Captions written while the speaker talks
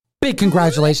Big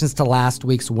congratulations to last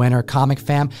week's winner, Comic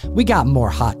Fam. We got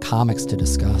more hot comics to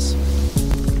discuss.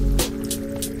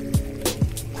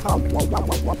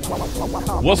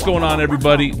 What's going on,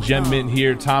 everybody? Gem Mint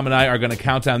here. Tom and I are going to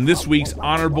count down this week's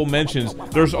honorable mentions.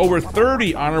 There's over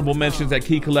 30 honorable mentions at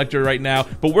Key Collector right now,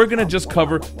 but we're going to just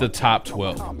cover the top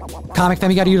 12. Comic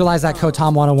Fam, you got to utilize that code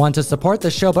TOM101 to support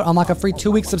the show, but unlock a free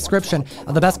 2-week subscription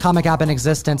of the best comic app in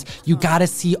existence. You got to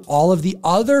see all of the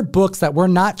other books that we're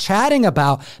not chatting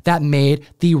about that made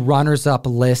the runners-up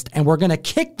list, and we're going to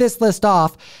kick this list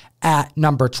off at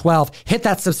number 12. Hit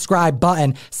that subscribe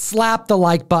button, slap the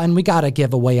like button. We got a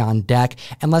giveaway on deck,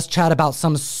 and let's chat about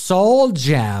some Soul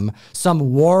Gem,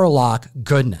 some Warlock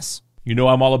goodness. You know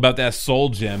I'm all about that Soul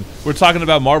Gem. We're talking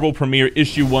about Marvel Premiere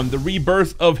Issue 1, The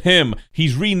Rebirth of Him.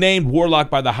 He's renamed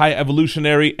Warlock by the High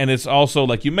Evolutionary, and it's also,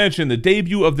 like you mentioned, the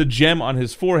debut of the gem on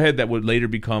his forehead that would later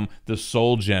become the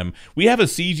Soul Gem. We have a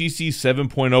CGC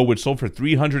 7.0, which sold for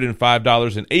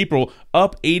 $305 in April,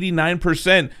 up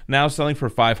 89%, now selling for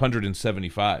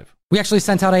 $575. We actually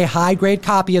sent out a high-grade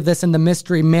copy of this in the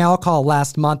mystery mail call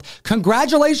last month.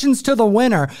 Congratulations to the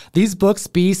winner. These books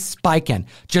be spiking.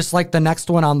 Just like the next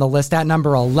one on the list at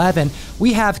number 11,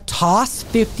 we have Toss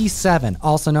 57,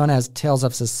 also known as Tales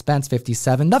of Suspense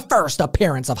 57, the first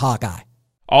appearance of Hawkeye.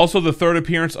 Also, the third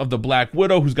appearance of the Black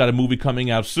Widow, who's got a movie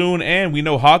coming out soon, and we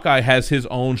know Hawkeye has his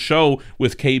own show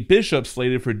with Kate Bishop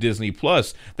slated for Disney+.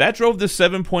 That drove the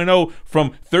 7.0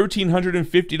 from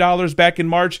 $1,350 back in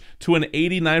March to an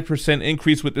 89%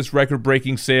 increase with this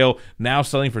record-breaking sale, now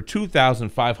selling for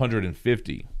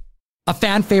 $2,550. A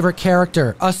fan favorite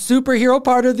character, a superhero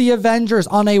part of the Avengers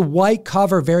on a white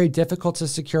cover, very difficult to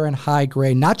secure in high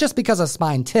grade, not just because of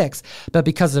spine ticks, but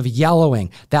because of yellowing.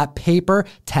 That paper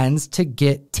tends to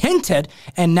get tinted.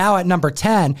 And now at number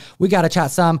 10, we got to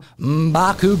chat some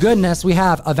M'Baku goodness. We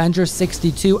have Avengers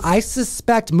 62, I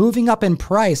suspect moving up in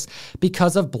price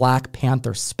because of Black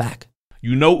Panther spec.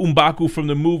 You know M'Baku from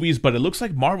the movies, but it looks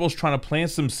like Marvel's trying to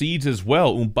plant some seeds as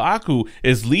well. M'Baku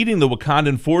is leading the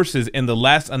Wakandan forces in The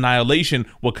Last Annihilation,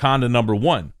 Wakanda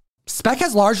 #1. Spec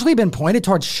has largely been pointed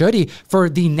towards Shuri for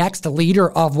the next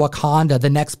leader of Wakanda, the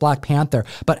next Black Panther.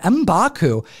 But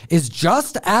M'Baku is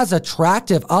just as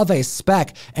attractive of a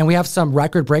spec, and we have some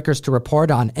record breakers to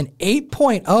report on. An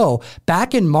 8.0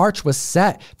 back in March was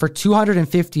set for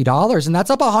 $250, and that's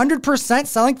up 100%,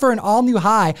 selling for an all-new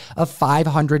high of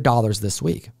 $500 this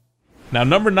week. Now,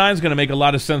 number 9 is going to make a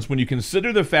lot of sense when you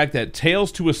consider the fact that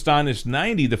Tales to Astonish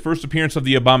 90, the first appearance of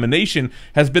the Abomination,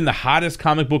 has been the hottest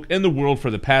comic book in the world for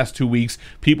the past 2 weeks.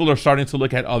 People are starting to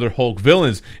look at other Hulk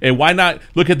villains. And why not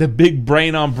look at the big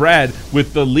brain on Brad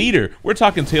with the leader? We're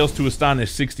talking Tales to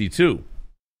Astonish 62.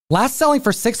 Last selling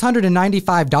for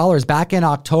 $695 back in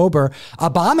October.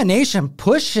 Abomination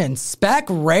pushing spec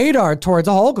radar towards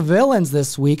Hulk villains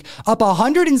this week, up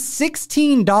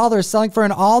 $116, selling for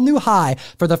an all-new high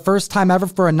for the first time ever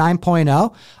for a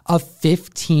 9.0 of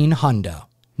 $1,500.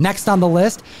 Next on the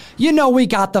list, you know we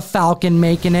got the Falcon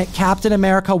making it, Captain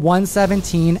America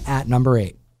 117 at number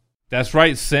 8. That's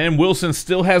right, Sam Wilson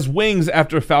still has wings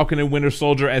after Falcon and Winter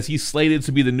Soldier, as he's slated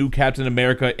to be the new Captain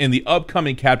America in the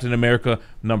upcoming Captain America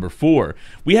 #4.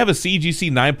 We have a CGC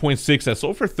 9.6 that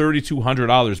sold for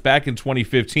 $3,200 back in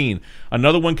 2015.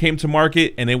 Another one came to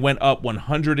market and it went up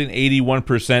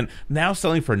 181%, now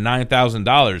selling for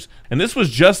 $9,000. And this was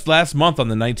just last month on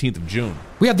the 19th of June.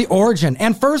 We have the origin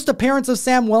and first appearance of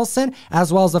Sam Wilson,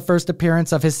 as well as the first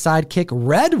appearance of his sidekick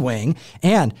Red Wing.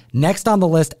 And next on the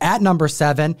list at number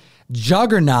 7,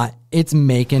 Juggernaut. It's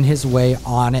making his way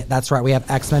on it. That's right, we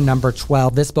have X-Men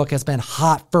 #12. This book has been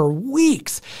hot for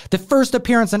weeks. The first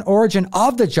appearance and origin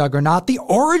of the Juggernaut, the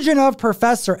origin of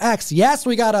Professor X. Yes,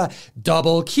 we got a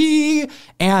double key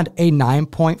and a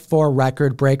 9.4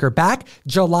 record breaker. Back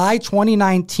July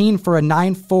 2019 for a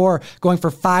 9.4, going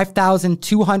for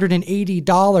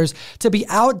 $5,280 to be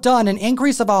outdone, an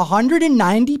increase of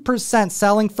 190%,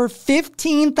 selling for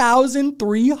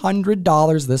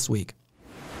 $15,300 this week.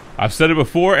 I've said it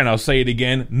before and I'll say it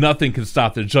again, nothing can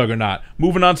stop the Juggernaut.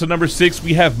 Moving on to number 6,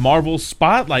 we have Marvel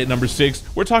Spotlight #6.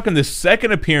 We're talking the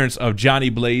second appearance of Johnny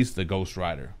Blaze, the Ghost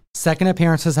Rider. Second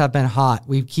appearances have been hot.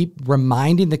 We keep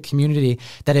reminding the community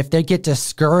that if they get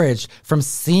discouraged from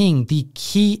seeing the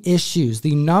key issues,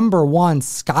 the #1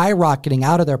 skyrocketing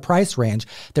out of their price range,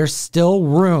 there's still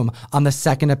room on the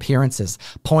second appearances.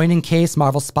 Point in case,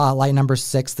 Marvel Spotlight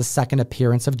 #6, the second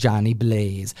appearance of Johnny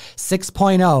Blaze.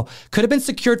 6.0 could have been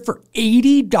secured for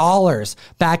 $80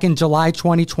 back in July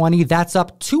 2020. That's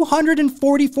up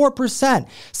 244%,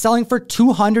 selling for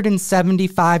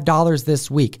 $275 this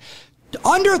week.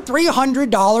 Under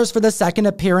 $300 for the second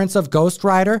appearance of Ghost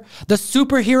Rider, the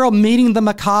superhero meeting the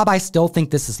macabre. I still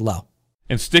think this is low.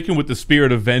 And sticking with the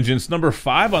spirit of vengeance, number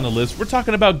 5 on the list, we're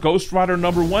talking about Ghost Rider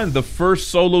number 1, the first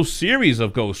solo series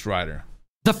of Ghost Rider.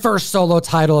 The first solo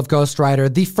title of Ghost Rider,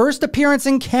 the first appearance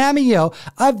and cameo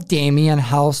of Damian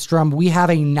Hellstrom. We have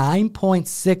a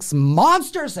 9.6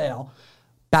 monster sale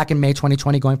back in May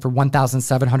 2020, going for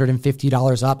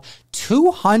 $1,750 up,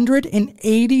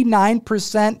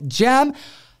 289%. Gem,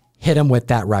 hit him with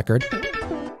that record.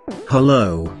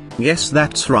 Hello, yes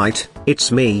that's right,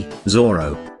 it's me,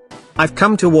 Zoro. I've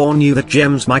come to warn you that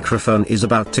Gem's microphone is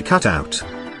about to cut out.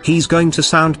 He's going to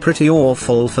sound pretty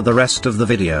awful for the rest of the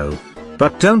video.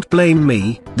 But don't blame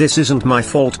me, this isn't my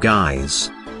fault guys.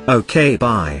 Okay,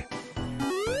 bye.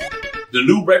 The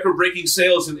new record-breaking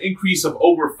sale is an increase of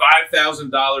over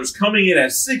 $5,000, coming in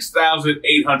at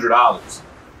 $6,800.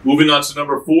 Moving on to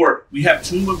number 4, we have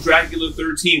Tomb of Dracula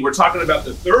 13. We're talking about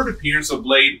the third appearance of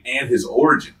Blade and his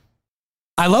origin.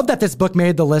 I love that this book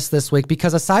made the list this week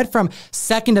because aside from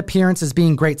second appearances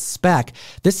being great spec,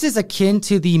 this is akin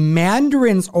to the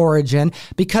Mandarin's origin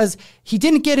because he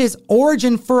didn't get his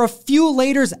origin for a few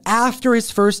laters after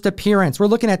his first appearance. We're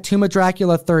looking at Tomb of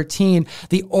Dracula 13,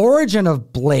 the origin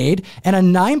of Blade, and a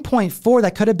 9.4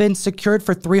 that could have been secured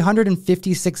for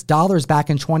 $356 back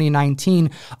in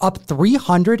 2019, up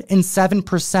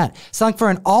 307%, selling for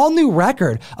an all-new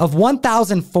record of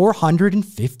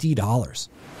 $1,450.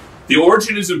 The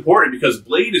origin is important because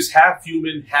Blade is half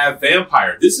human, half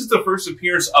vampire. This is the first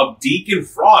appearance of Deacon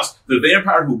Frost, the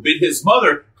vampire who bit his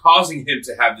mother, causing him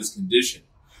to have this condition.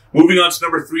 Moving on to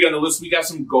number 3 on the list, we got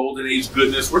some Golden Age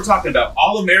goodness. We're talking about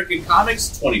All-American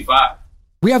Comics 25.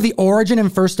 We have the origin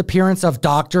and first appearance of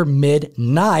Dr.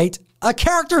 Midnight, a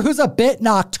character who's a bit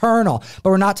nocturnal,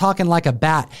 but we're not talking like a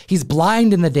bat. He's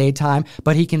blind in the daytime,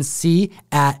 but he can see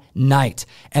at night.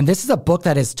 And this is a book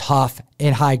that is tough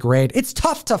in high grade. It's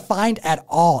tough to find at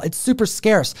all. It's super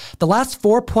scarce. The last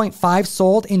 4.5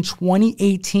 sold in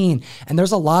 2018, and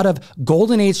there's a lot of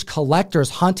Golden Age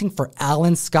collectors hunting for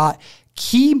Alan Scott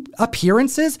key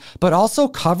appearances, but also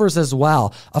covers as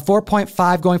well. A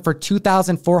 4.5 going for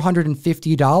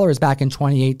 $2,450 back in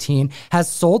 2018 has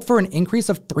sold for an increase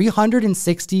of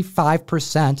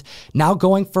 365%, now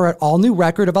going for an all-new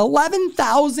record of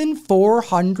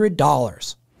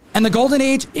 $11,400. And the Golden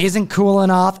Age isn't cooling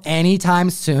off anytime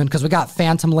soon because we got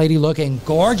Phantom Lady looking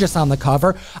gorgeous on the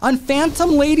cover on Phantom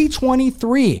Lady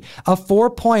 23. A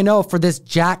 4.0 for this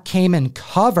Jack Kamen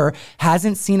cover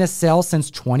hasn't seen a sale since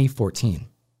 2014.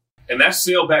 And that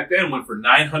sale back then went for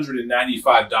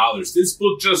 $995. This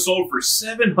book just sold for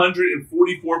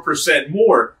 744%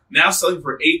 more, now selling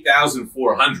for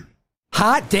 $8,400.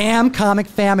 Hot damn, comic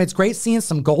fam. It's great seeing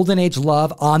some Golden Age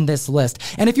love on this list.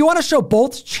 And if you want to show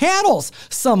both channels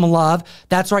some love,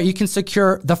 that's right, you can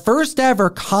secure the first ever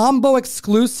combo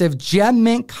exclusive Gem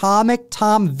Mint Comic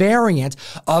Tom variant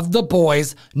of The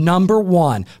Boys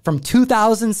 #1 from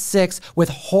 2006 with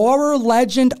horror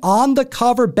legend on the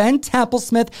cover, Ben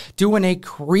Templesmith doing a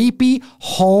creepy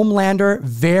Homelander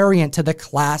variant to the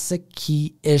classic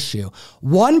key issue.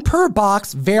 1 per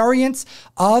box variants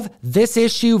of this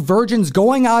issue, Virgin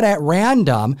going out at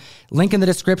random. Link in the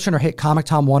description or hit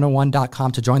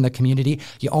comictom101.com to join the community.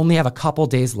 You only have a couple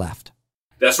days left.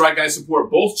 That's right, guys.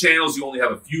 Support both channels. You only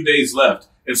have a few days left.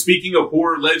 And speaking of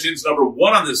horror legends,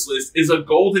 #1 on this list is a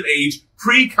Golden Age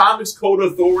pre-Comics Code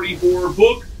Authority horror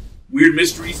book, Weird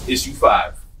Mysteries Issue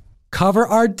 5. Cover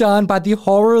art done by the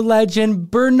horror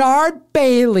legend Bernard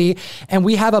Bailey. And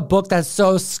we have a book that's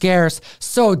so scarce,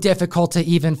 so difficult to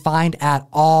even find at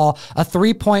all. A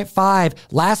 3.5,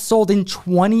 last sold in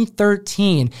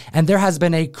 2013. And there has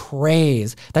been a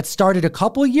craze that started a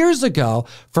couple years ago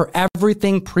for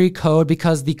everything pre-code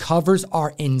because the covers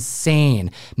are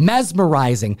insane,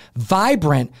 mesmerizing,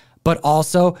 vibrant, but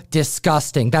also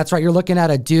disgusting. That's right, you're looking at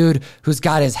a dude who's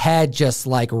got his head just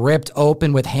like ripped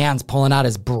open with hands pulling out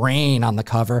his brain on the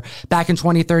cover. Back in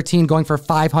 2013, going for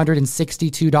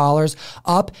 $562,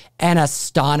 up an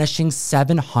astonishing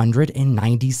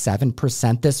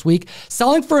 797% this week,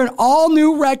 selling for an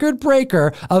all-new record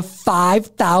breaker of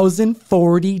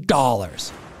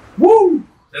 $5,040. Woo!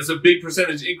 That's a big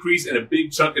percentage increase and a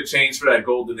big chunk of change for that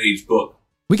Golden Age book.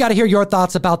 We got to hear your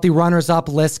thoughts about the runners-up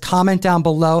list. Comment down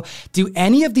below. Do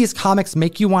any of these comics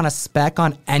make you want to spec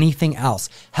on anything else?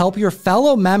 Help your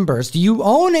fellow members. Do you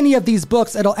own any of these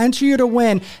books? It'll enter you to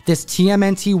win this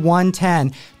TMNT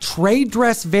 110 trade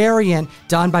dress variant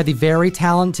done by the very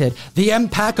talented, the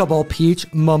impeccable Peach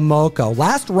Momoko.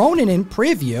 Last Ronin in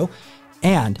preview.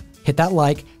 And hit that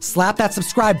like, slap that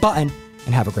subscribe button,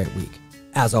 and have a great week.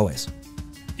 As always,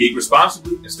 Geek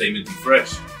responsibly and stay minty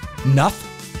fresh. Enough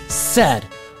said.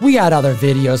 We got other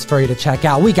videos for you to check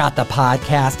out. We got the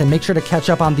podcast, and make sure to catch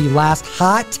up on the last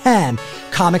Hot 10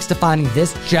 comics defining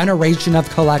this generation of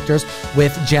collectors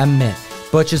with Gem Mint.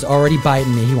 Butch is already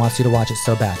biting me. He wants you to watch it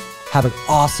so bad. Have an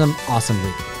awesome, awesome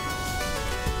week.